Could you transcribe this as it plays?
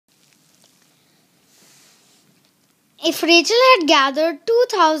If Rachel had gathered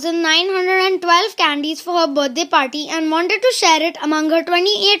 2,912 candies for her birthday party and wanted to share it among her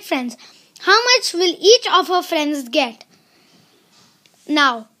 28 friends, how much will each of her friends get?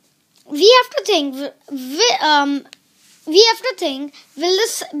 Now, we have to think, will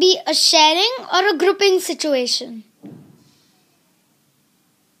this be a sharing or a grouping situation?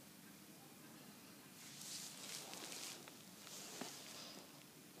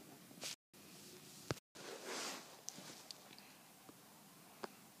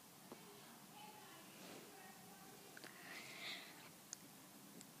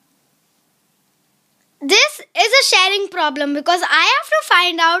 This is a sharing problem because I have to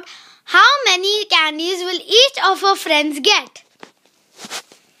find out how many candies will each of her friends get.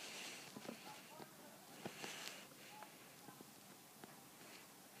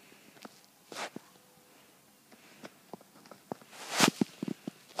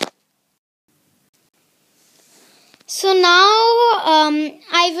 So now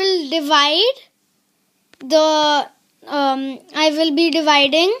I will be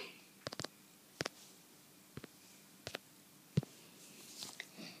dividing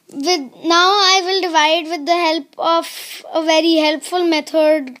divide with the help of a very helpful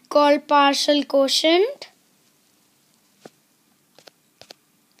method called partial quotient.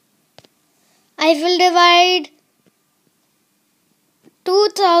 I will divide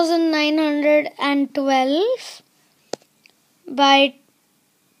 2,912 by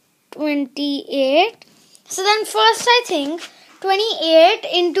 28. So then first I think 28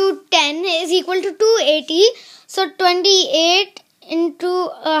 into 10 is equal to 280. So 28 into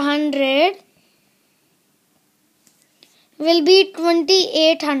 100 will be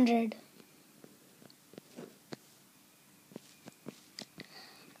 2,800.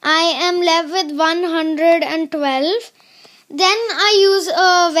 I am left with 112. Then I use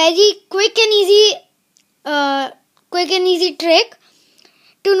a very quick and easy trick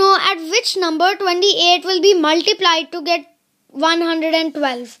to know at which number 28 will be multiplied to get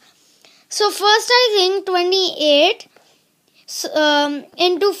 112. So first I think 28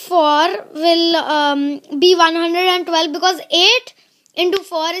 into 4 will be 112 because 8 into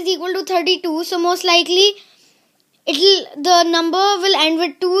 4 is equal to 32. So most likely the number will end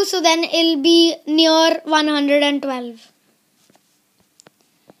with 2. So then it'll be near 112.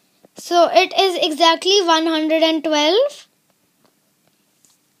 So it is exactly 112.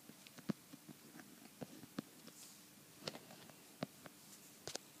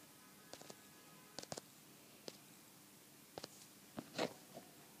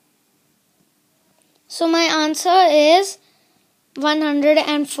 So my answer is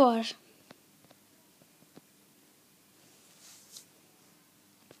 104.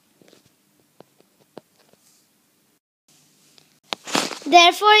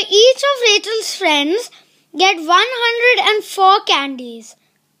 Therefore, each of Rachel's friends get 104 candies.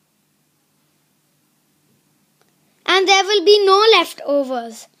 And there will be no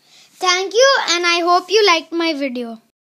leftovers. Thank you, and I hope you liked my video.